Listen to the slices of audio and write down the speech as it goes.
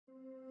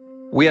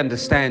We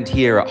understand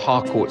here at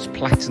Harcourts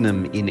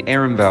Platinum in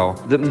Erinvale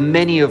that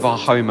many of our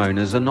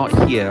homeowners are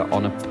not here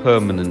on a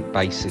permanent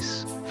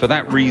basis. For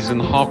that reason,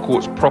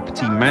 Harcourts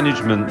Property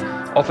Management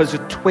offers a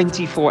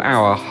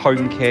 24-hour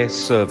home care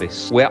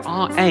service where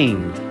our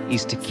aim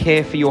is to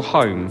care for your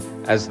home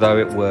as though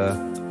it were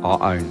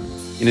our own.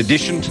 In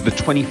addition to the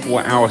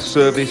 24-hour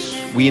service,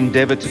 we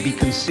endeavour to be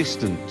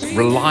consistent,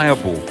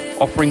 reliable,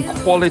 offering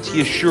quality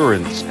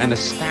assurance and a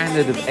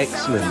standard of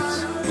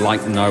excellence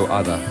like no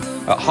other.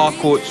 At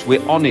Harcourts,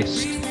 we're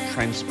honest,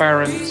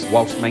 transparent,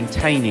 whilst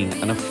maintaining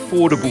an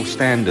affordable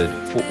standard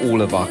for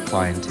all of our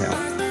clientele.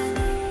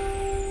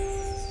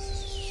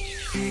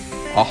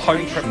 Our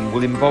home training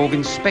will involve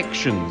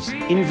inspections,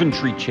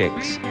 inventory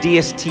checks,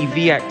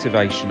 DSTV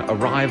activation,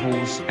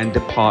 arrivals and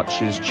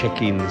departures,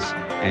 check-ins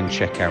and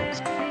check-outs.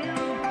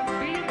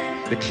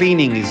 The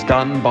cleaning is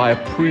done by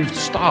approved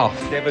staff,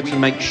 endeavour to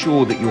make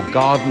sure that your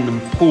garden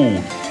and pool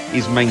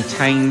is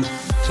maintained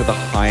to the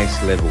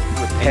highest level.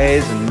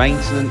 Repairs and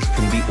maintenance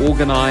can be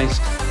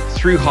organised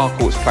through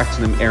Harcourts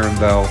Platinum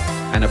Erinvale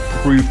and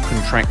approved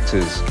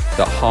contractors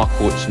that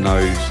Harcourts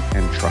knows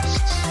and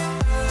trusts.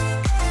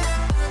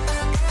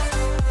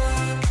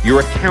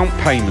 Your account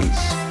payments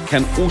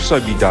can also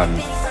be done,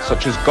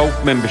 such as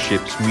golf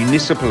memberships,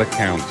 municipal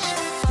accounts,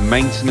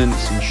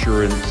 maintenance,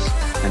 insurance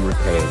and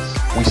repairs.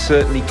 We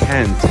certainly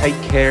can take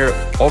care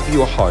of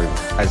your home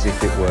as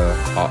if it were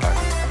our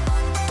own.